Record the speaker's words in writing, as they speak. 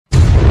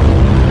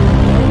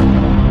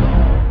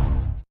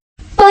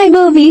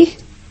Biblebee.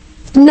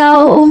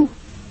 No.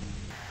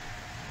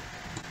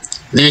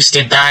 At least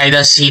he died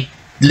as he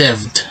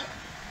lived.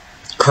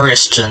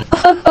 Christian.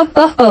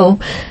 Oh,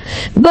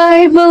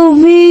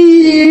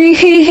 Biblebee.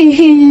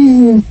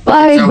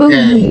 Biblebee.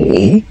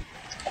 Okay.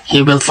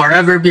 He will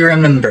forever be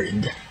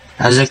remembered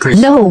as a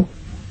Christian. No.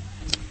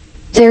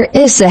 There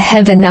is a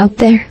heaven out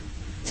there.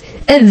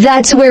 And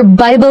that's where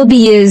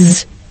Biblebee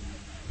is.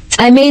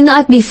 I may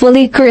not be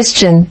fully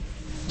Christian.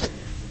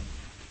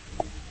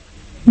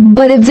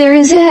 But if there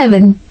is a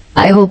heaven,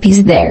 I hope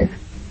he's there.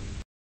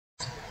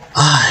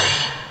 I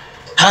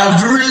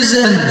have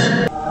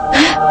risen!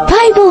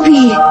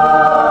 Biblebee!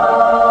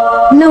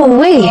 No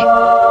way!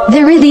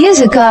 There really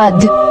is a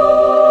God.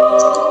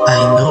 I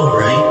know,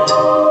 right?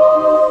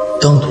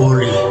 Don't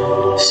worry,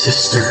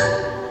 sister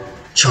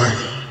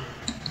Charlie.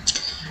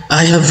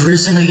 I have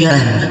risen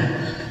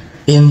again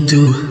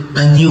into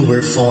a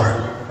newer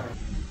form.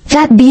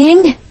 That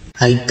being?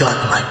 I got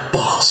my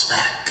balls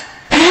back.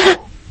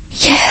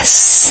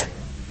 Yes.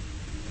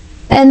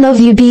 I love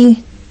you,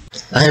 Bee.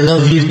 I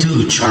love you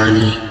too,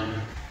 Charlie.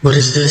 What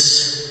is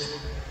this?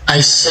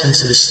 I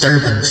sense a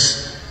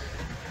disturbance.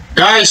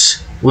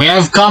 Guys, we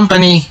have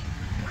company.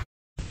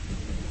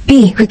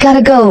 Bee, we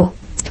gotta go.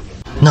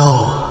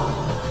 No.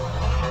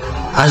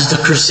 As the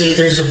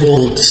Crusaders of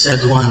old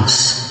said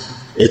once,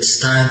 it's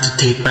time to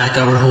take back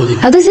our holy...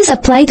 How does this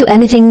apply to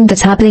anything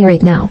that's happening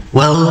right now?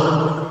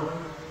 Well,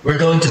 we're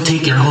going to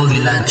take your holy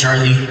land,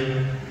 Charlie.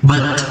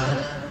 But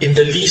in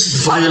the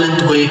least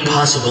violent way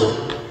possible.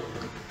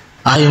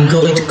 I am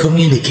going to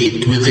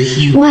communicate with the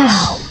humans.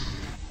 Wow.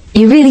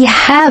 You really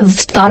have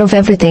thought of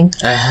everything.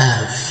 I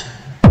have.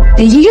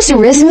 Did you just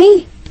arrest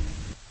me?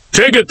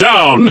 Take it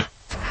down!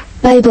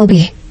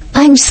 Biblebee,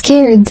 I'm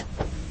scared.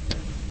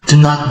 Do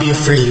not be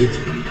afraid,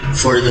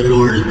 for the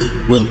Lord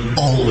will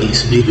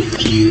always be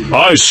with you.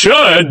 I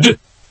said,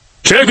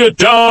 take it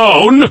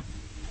down!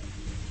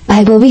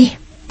 Biblebee,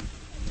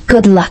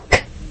 good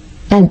luck,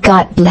 and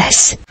God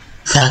bless.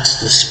 That's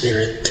the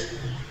spirit.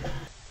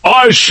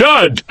 I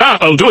said,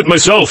 I'll do it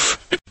myself.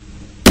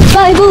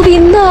 Biblebee,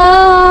 no!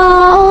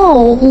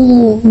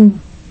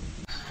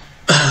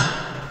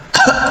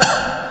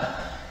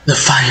 The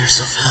fires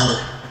of hell.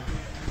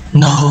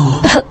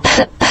 No.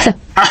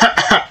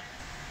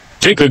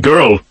 Take the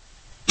girl.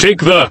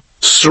 Take the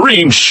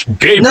strange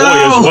gay boy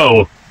as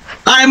well.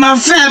 I'm a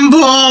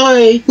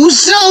femboy who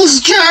sells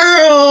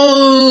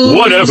churros!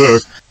 Whatever.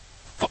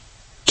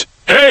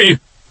 Hey!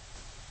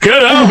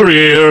 Get over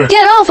here!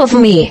 Get off of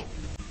me!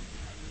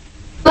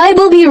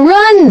 Biblebee,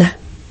 run!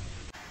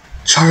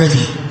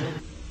 Charlie.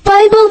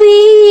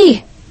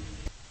 Biblebee!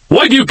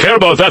 Why do you care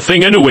about that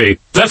thing anyway?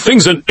 That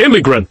thing's an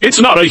immigrant. It's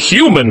not a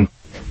human.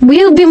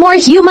 We'll be more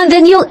human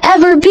than you'll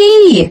ever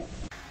be!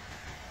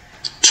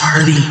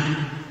 Charlie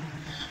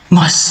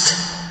must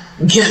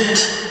get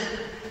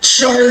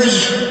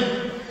Charlie.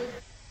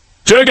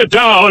 Take it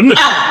down! Ow!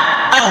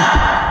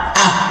 Ow!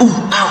 Ow!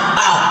 Ooh!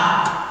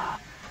 Ow!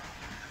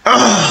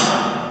 Ow!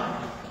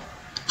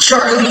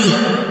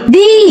 Charlie!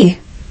 Bee!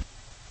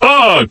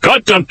 Ah,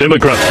 goddamn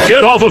immigrant!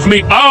 Get off of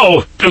me!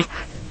 Ow!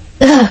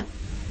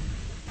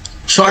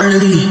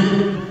 Charlie!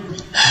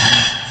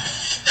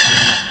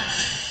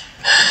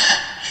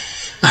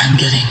 I'm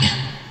getting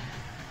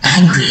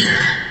angrier.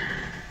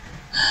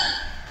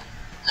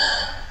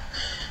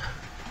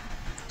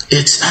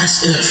 It's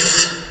as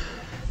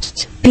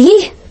if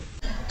Bee?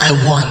 I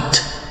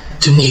want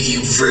to make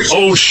you virgin.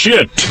 Oh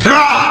shit!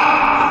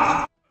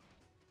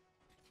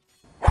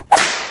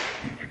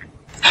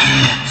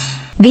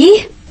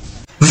 Bee?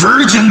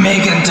 Virgin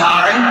Megan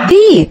time!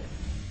 Bee!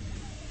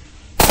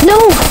 No!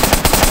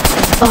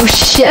 Oh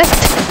shit!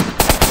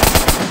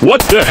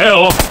 What the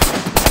hell?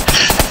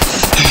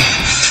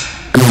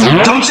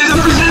 Don't say the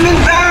virgin in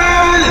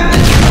bed!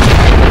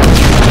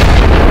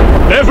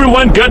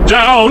 Everyone get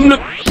down!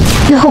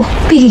 No,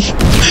 Bee!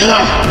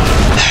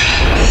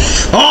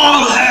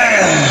 All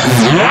hail!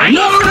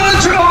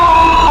 Nonutron!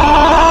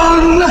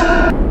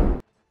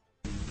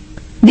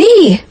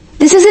 Bee!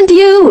 This isn't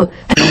you!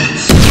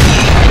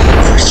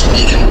 Virgin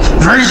Megan!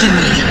 Virgin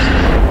Megan!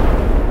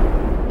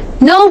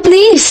 No,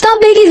 please! Stop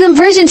making them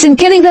virgins and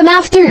killing them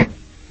after!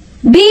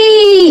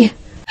 Bee!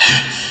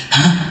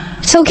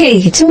 It's okay,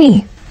 it's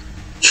me.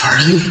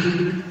 Charlie?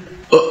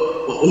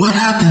 What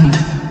happened?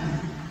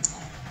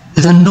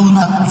 The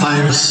Nonut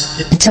virus.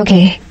 It's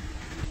okay.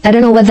 I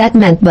don't know what that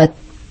meant, but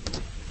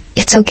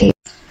it's okay.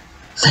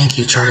 Thank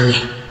you, Charlie.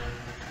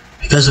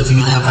 Because of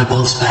you, I have my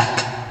balls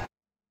back.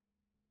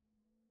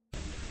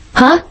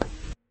 Huh?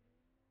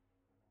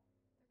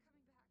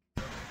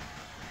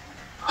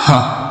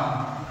 Huh.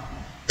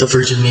 The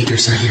Virgin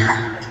Makers are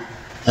here.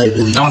 I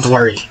believe. Don't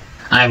worry.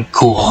 I'm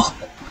cool.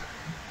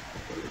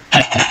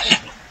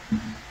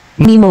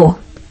 Nemo,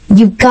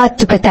 you've got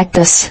to protect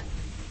us.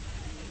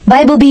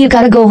 Biblebee, you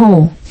gotta go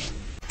home.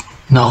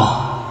 No.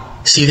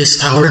 See this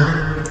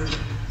tower?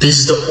 This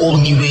is the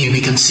only way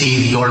we can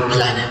save your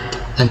planet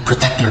and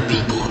protect your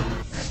people.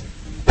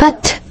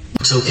 But...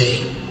 It's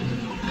okay.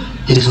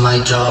 It is my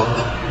job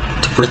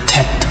to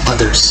protect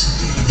others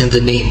in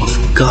the name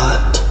of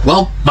God.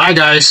 Well, bye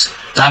guys.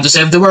 Time to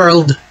save the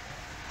world.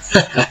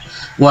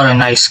 What a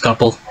nice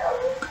couple.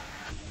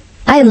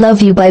 I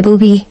love you,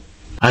 Biblebee.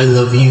 I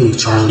love you,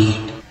 Charlie.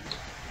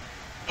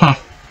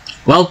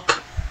 Well,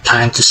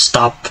 time to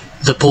stop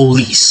the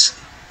police.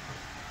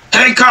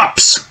 Hey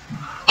cops!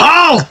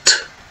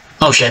 Halt!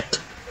 Oh shit.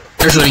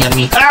 They're shooting at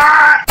me.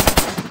 Ah!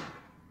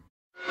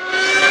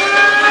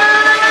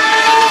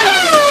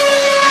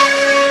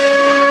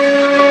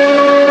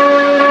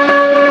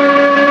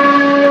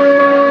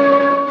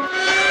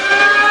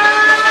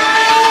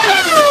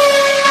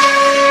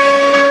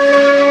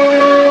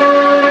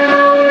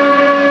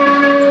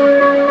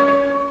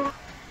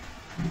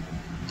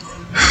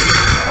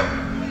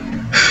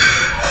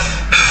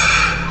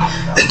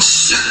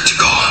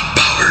 Insecticon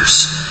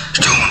powers,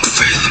 don't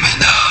fail me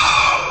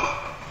now.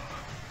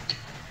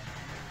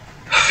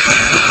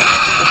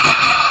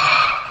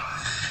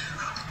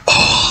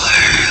 All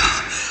hail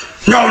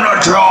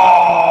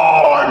Nonutron!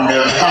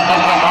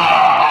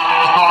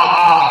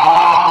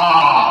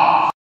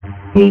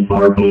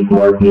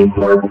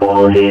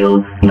 All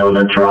hail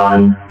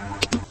Nonutron.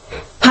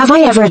 Have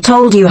I ever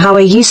told you how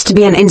I used to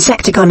be an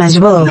Insecticon as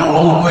well?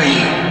 No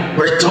way!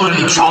 We're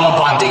totally trauma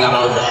bonding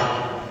about that.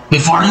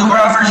 Before you were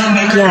a virgin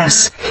maker?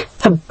 Yes,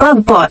 a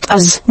Bugbot,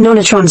 as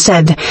Nonutron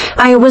said.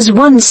 I was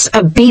once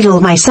a beetle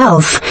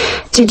myself.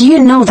 Did you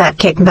know that,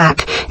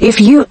 Kickback?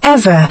 If you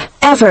ever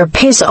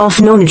piss off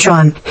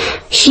Nonutron,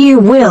 he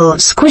will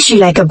squish you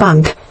like a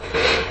bug.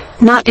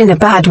 Not in a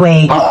bad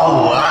way.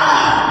 Oh,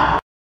 wow.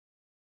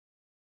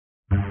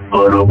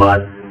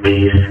 Autobot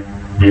base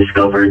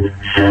discovered.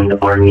 Send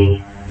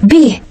army.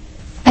 B,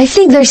 I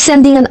think they're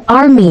sending an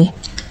army.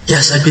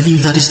 Yes, I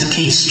believe that is the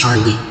case,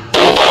 Charlie.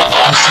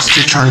 My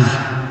sister Charlie,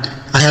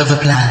 I have a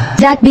plan.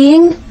 That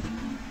being?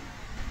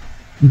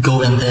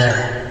 Go in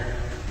there.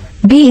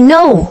 B,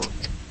 no!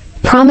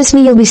 Promise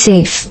me you'll be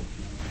safe.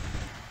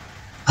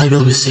 I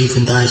will be safe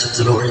in the eyes of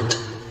the Lord,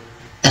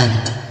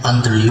 and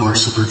under your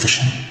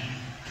supervision.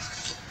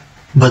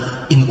 But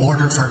in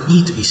order for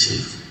me to be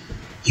safe,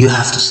 you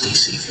have to stay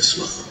safe as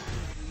well.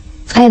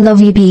 I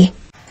love you, B.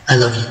 I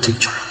love you too,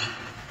 Charlie.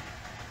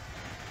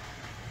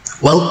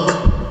 Well,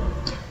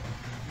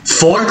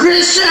 for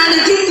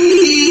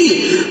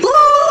Christianity!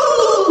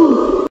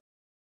 Woo!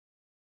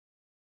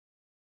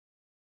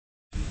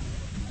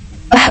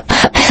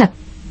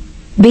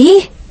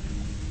 B?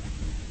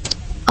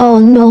 Oh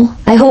no,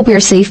 I hope you're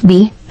safe,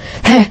 B.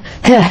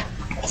 The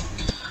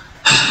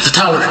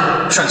tower,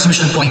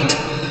 transmission point.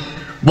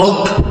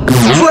 Well,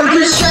 for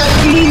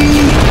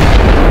Christianity!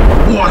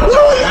 What the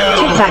hell?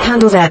 Kickback,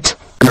 handle that.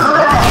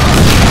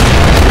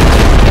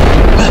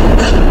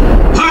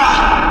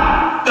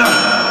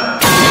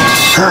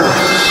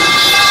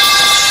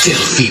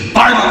 Filthy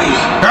Biblebee!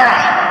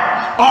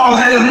 All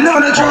hail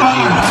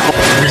Nonutron!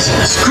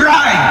 Prisoners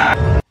crime!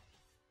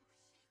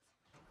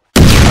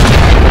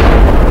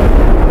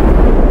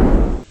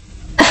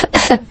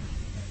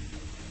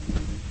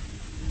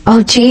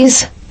 Oh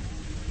jeez.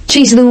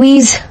 Jeez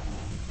Louise.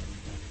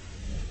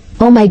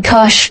 Oh my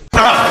gosh.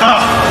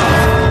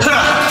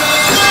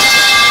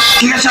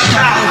 Get up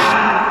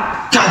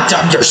now! God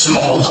damn, you're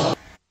small!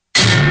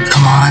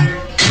 Come on,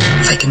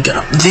 if I can get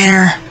up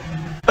there.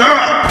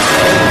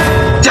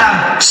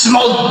 Damn,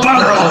 small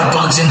bugger! All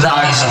bugs in the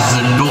eyes of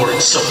the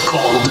Lord,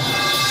 so-called.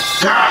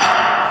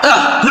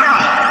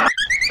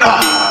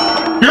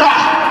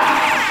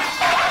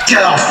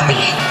 Get off me,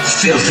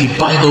 filthy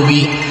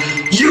Biblebee!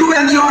 You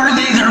and your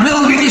leader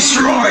will be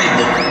destroyed!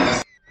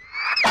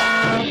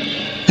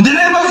 In the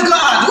name of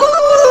God!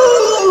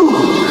 Woo!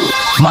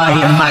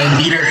 My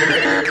leader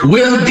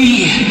will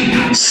be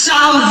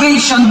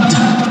salvationed!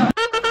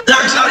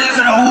 That's not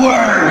even a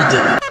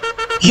word!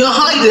 You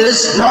hide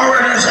this? No,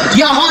 it isn't!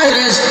 You hide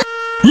this?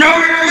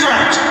 No, it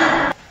isn't!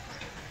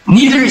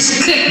 Neither is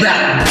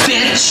Kickback,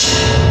 bitch!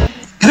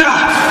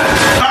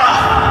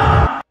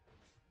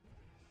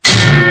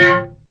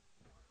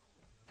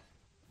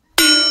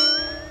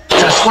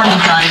 Transforming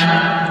time!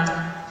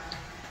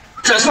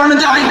 Transforming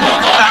time!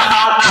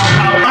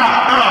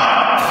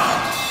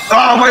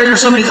 Oh, why are there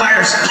so many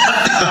tires?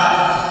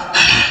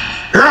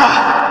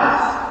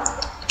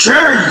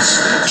 Turns!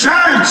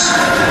 Turns!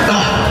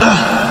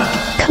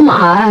 Come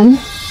on.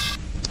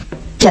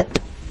 Get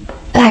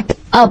back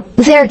up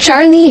there,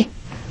 Charlie.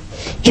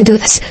 You can do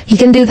this. You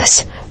can do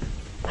this.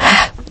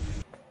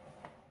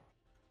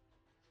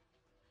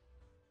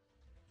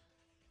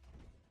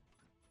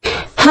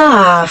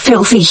 Ah,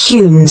 filthy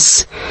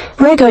humans.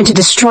 We're going to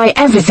destroy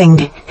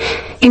everything,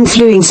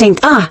 including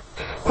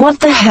what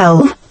the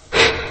hell?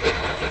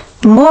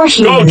 More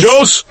humans.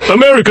 Joes,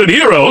 American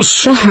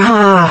heroes.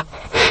 Ah.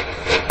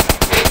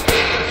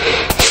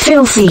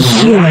 Filthy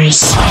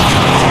humans.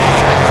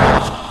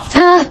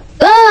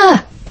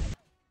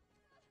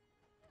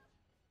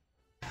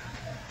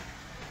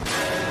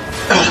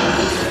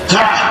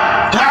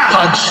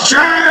 Punch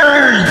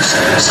turns!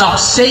 Stop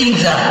saying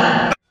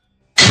that!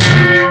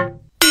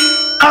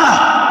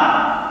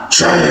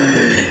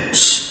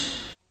 Turns!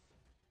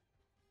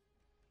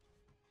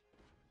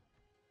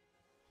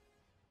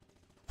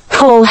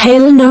 All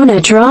hail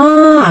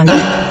Nonutron!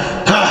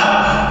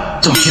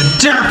 Don't you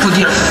dare put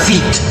your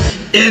feet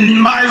in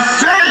my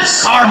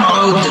face! R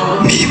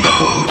mode! Me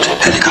mode.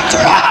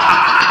 Helicopter.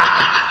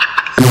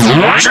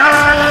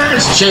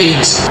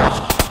 Chains!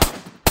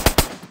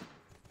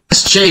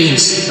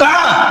 Chains!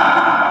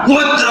 Ah!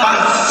 What the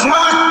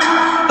fuck?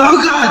 Oh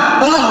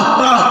god!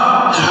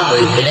 Oh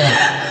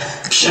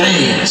yeah!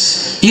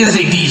 Chains! You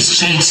think these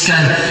chains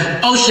can...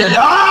 Oh shit!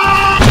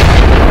 Ah!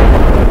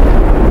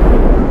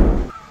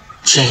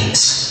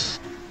 Chains.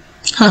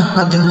 Huh, I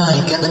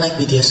kinda like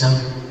BDSM.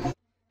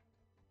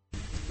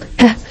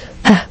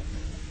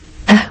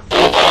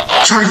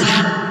 Charlie!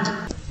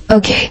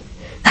 Okay,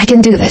 I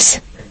can do this.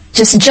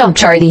 Just jump,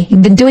 Charlie.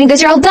 You've been doing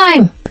this your whole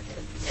time.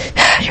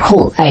 Your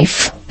whole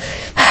life.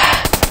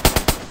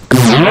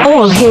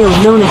 All hail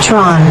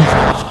Nonutron!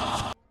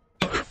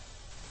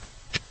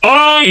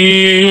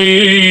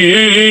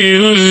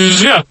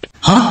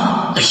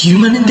 Huh? A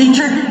human in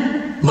danger?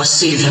 Must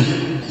save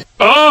him.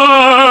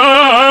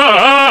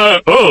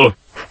 Oh!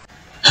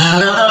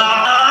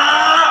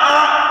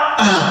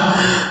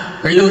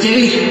 Are you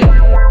okay?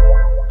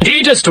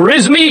 He just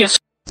raised me!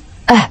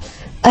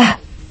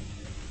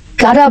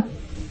 Got up.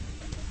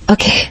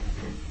 Okay.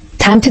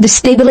 Time to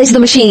destabilize the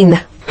machine.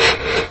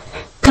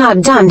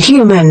 Goddamn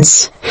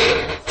humans!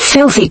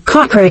 Filthy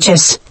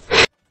cockroaches!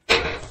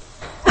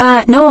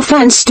 No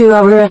offense to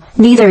our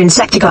neither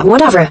Insecticon,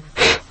 whatever.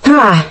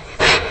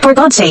 For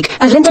God's sake,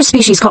 an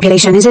interspecies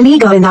copulation is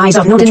illegal in the eyes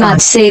of Do Nonutron.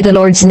 not say the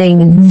Lord's name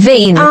in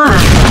vain.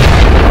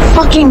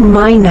 Fucking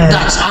minor.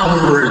 That's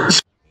our word.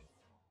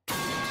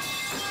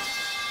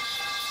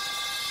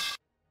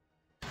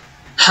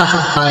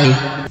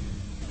 Hi.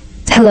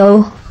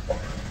 Hello.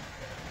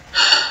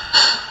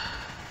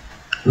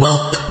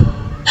 Well,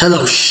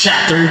 hello,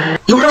 Shatter.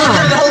 You were over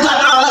there the whole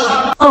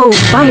time. Oh,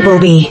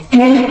 Biblebee.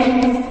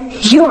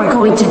 You are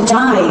going to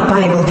die,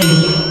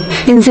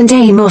 Biblebee. In the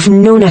name of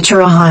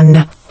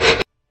Nonutron.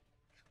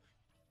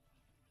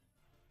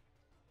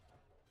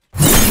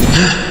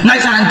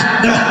 Knife hand.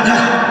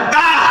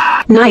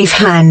 Knife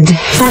hand.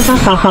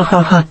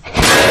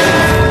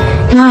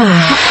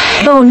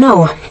 Oh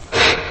no.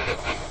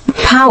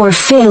 Power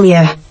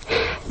failure.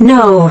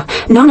 No,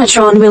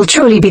 Nonutron will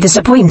truly be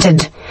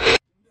disappointed.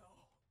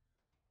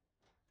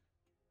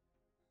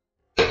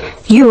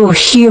 You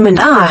human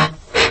One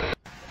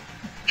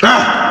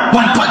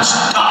punch.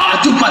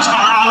 Two punch.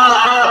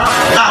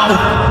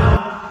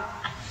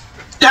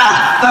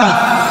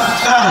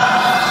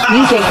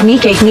 Knee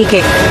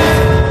kick.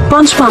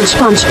 Punch.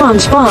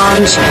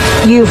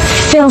 You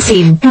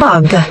filthy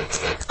bug.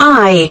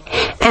 I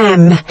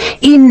am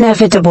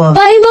inevitable.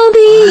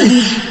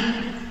 Bumblebee!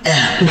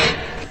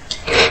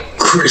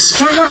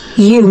 Crisp.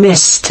 You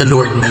missed. The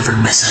Lord never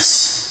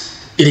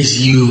misses. It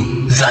is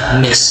you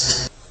that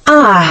missed.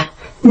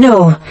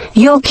 No,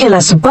 you'll kill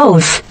us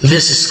both.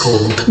 This is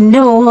called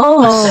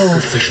No,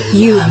 sacrificial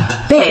you lamb.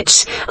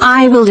 bitch.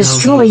 I will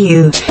destroy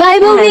you.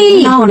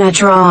 Bumblebee!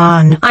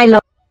 Nonutron. I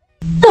love...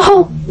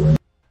 No!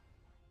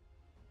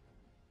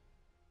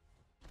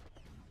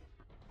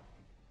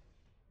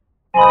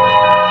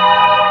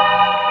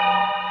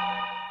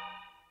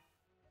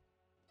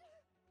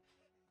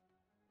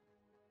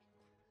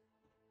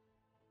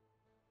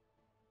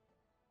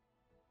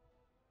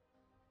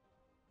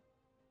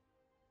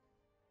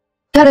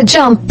 Gotta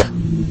jump.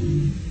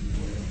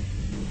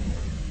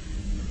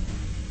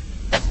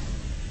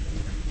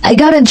 I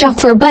gotta jump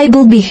for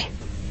Biblebee.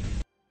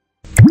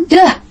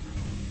 Yeah.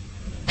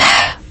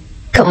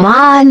 Come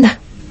on.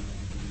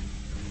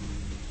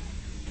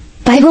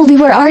 Biblebee,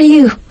 where are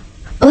you?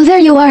 Oh, there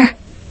you are.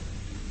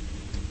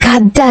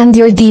 God damn,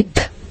 you're deep.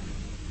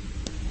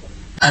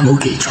 I'm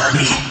okay,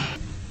 Charlie.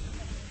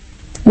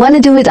 Wanna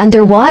do it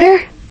underwater?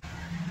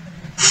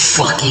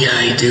 Fuck yeah,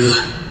 I do.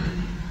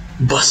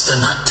 Bust a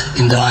nut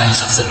in the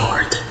eyes of the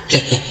Lord.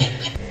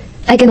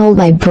 I can hold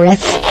my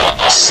breath.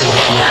 Same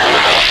here.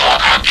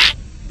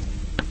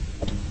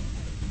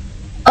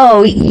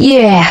 Oh,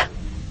 yeah.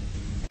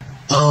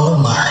 Oh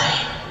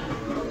my.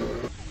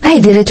 I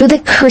did it with a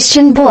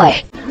Christian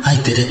boy.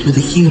 I did it with a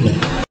human.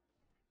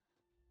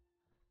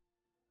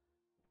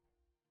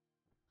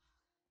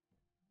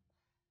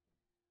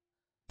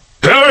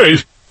 Hey!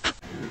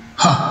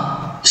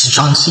 Huh. It's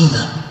John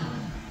Cena.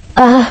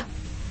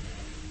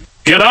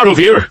 Get out of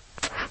here!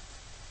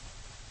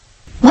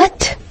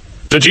 What?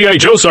 The G.I.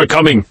 Joes are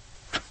coming!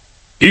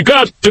 You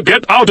got to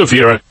get out of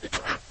here!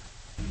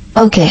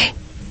 Okay.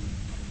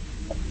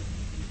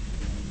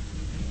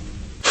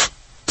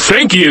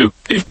 Thank you!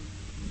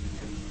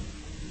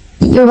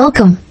 You're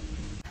welcome.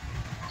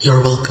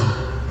 You're welcome,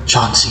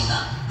 John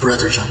Cena.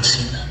 Brother John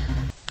Cena.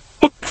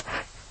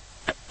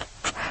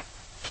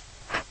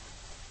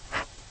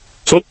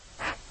 So...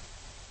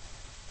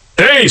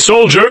 Hey,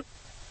 soldier!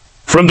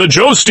 From the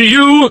Joes to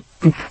you...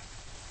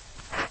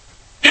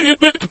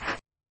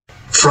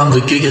 From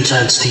the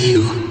Gigachads to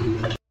you.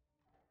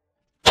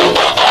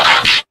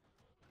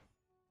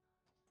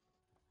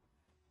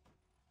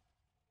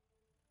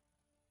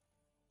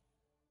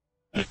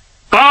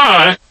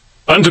 I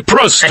am the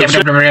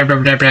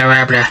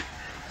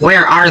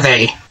Where are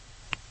they?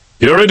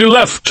 You already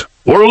left.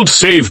 World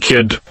save,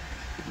 kid.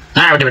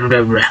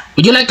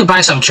 Would you like to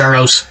buy some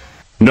churros?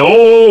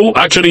 No,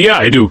 actually, yeah,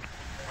 I do.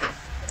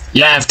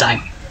 You have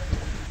time.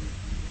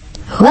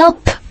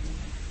 Welp.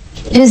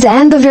 It is the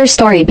end of your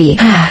story, B.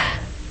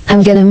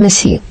 I'm gonna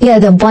miss you. You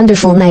had a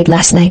wonderful night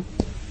last night.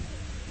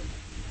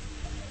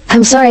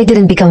 I'm sorry I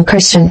didn't become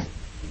Christian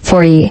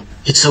for you.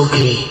 It's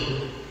okay.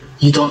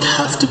 You don't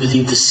have to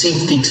believe the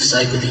same things as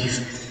I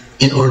believe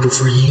in order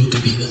for you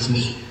to be with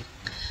me.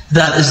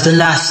 That is the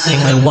last thing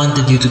I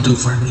wanted you to do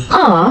for me.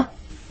 Aw.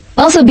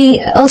 Also,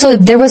 if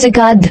there was a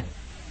God,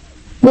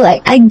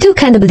 well, I do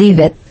kind of believe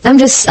it. I'll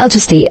just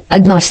stay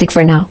agnostic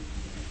for now.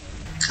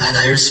 And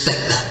I respect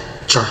that,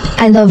 Charlie.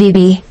 I love you,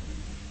 B.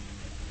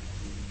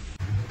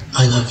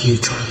 I love you,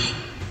 Charlie.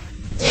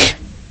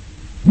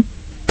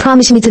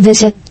 Promise me to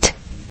visit.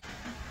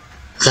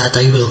 That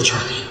I will,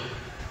 Charlie.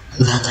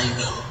 That I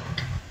will.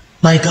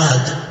 My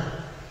God,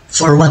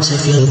 for once I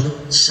feel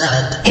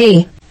sad.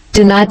 Hey,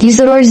 do not use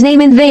the Lord's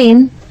name in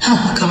vain.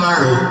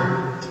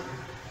 Kamaru.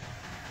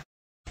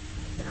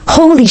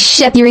 Holy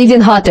shit, you're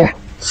even hotter.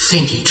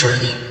 Thank you,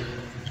 Charlie.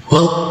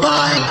 Well,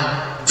 bye.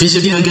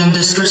 Visit you again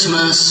this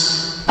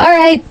Christmas.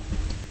 Alright.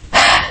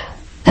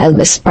 I'll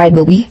miss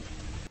Biblebee.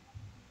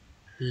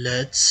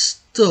 Let's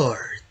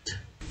start.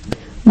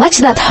 What's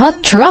that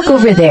hot truck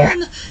over there?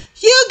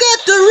 You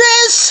got the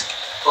wrist.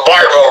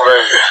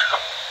 Biblebee.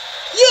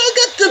 You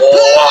got the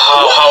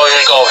How is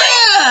it going?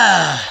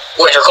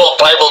 Wait, you're called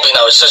Biblebee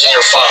now. It says in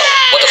your file.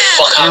 What the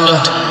fuck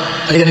happened?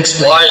 I can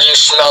explain. Why do you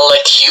smell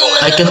like human?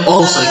 I can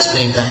also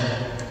explain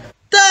that.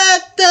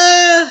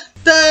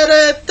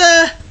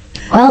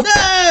 Well,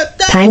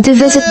 time to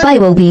visit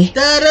Biblebee.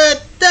 B-127.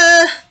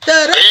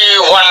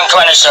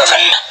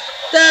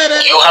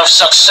 You have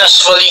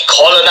successfully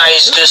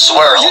colonized this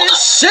world.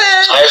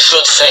 I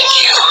should thank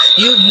you.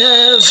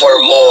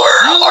 For more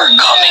are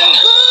coming.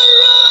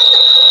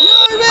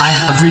 I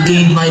have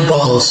regained my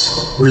balls.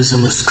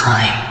 Rhythm is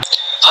crime.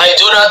 I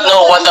do not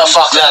know what the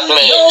fuck that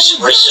means.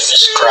 Rhythm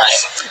is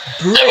crime.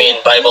 I mean,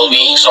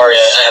 Biblebee. Sorry,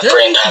 I have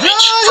brain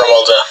damage from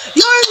all the...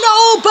 Did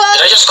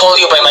I just call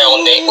you by my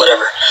own name?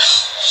 Whatever.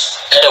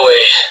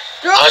 Anyway,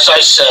 as I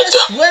said,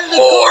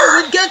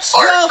 more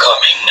are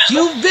coming.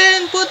 You've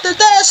been put to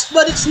test,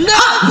 but it's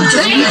not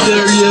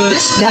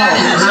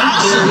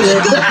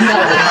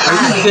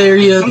there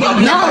yet.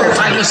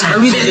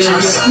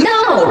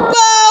 No!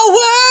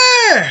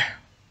 Power!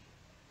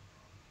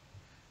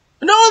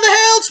 And all the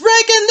hell's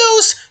breaking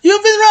loose.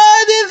 You've been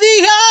riding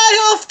the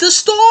eye of the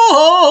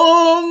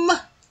storm.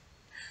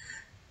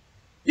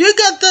 You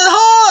got the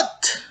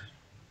heart.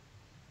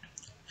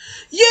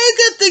 You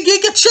got the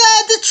Giga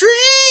Chatter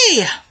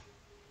tree.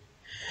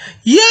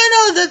 You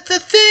know that the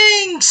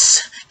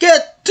things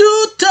get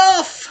too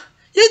tough.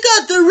 You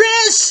got the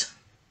wrist.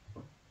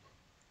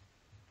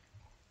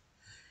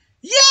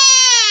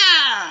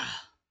 Yeah!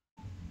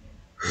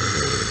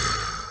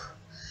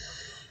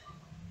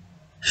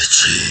 It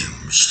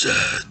seems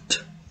that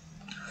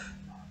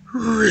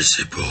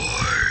Rizzy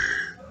Boy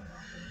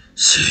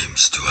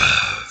seems to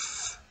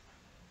have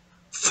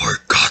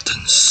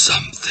forgotten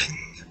something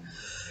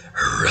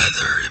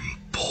rather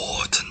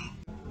important.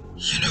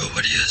 You know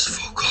what he has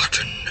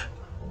forgotten?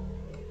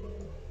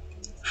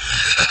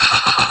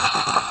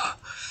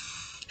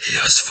 He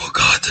has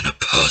forgotten a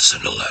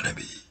personal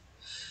enemy,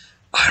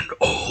 an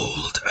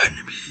old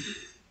enemy.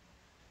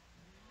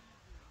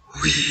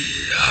 We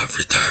have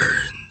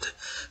returned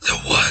the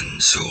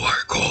ones who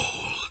are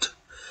called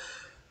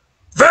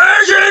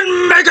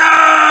Virgin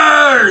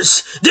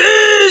Makers!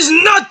 These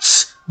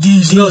nuts!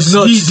 These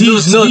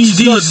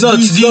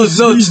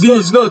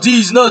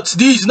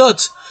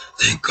nuts!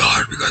 Thank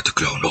God we got to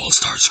clone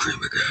All-Star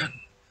Scream again.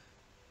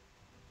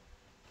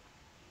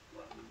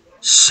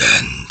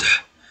 Send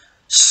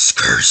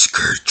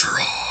Skr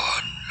Draw.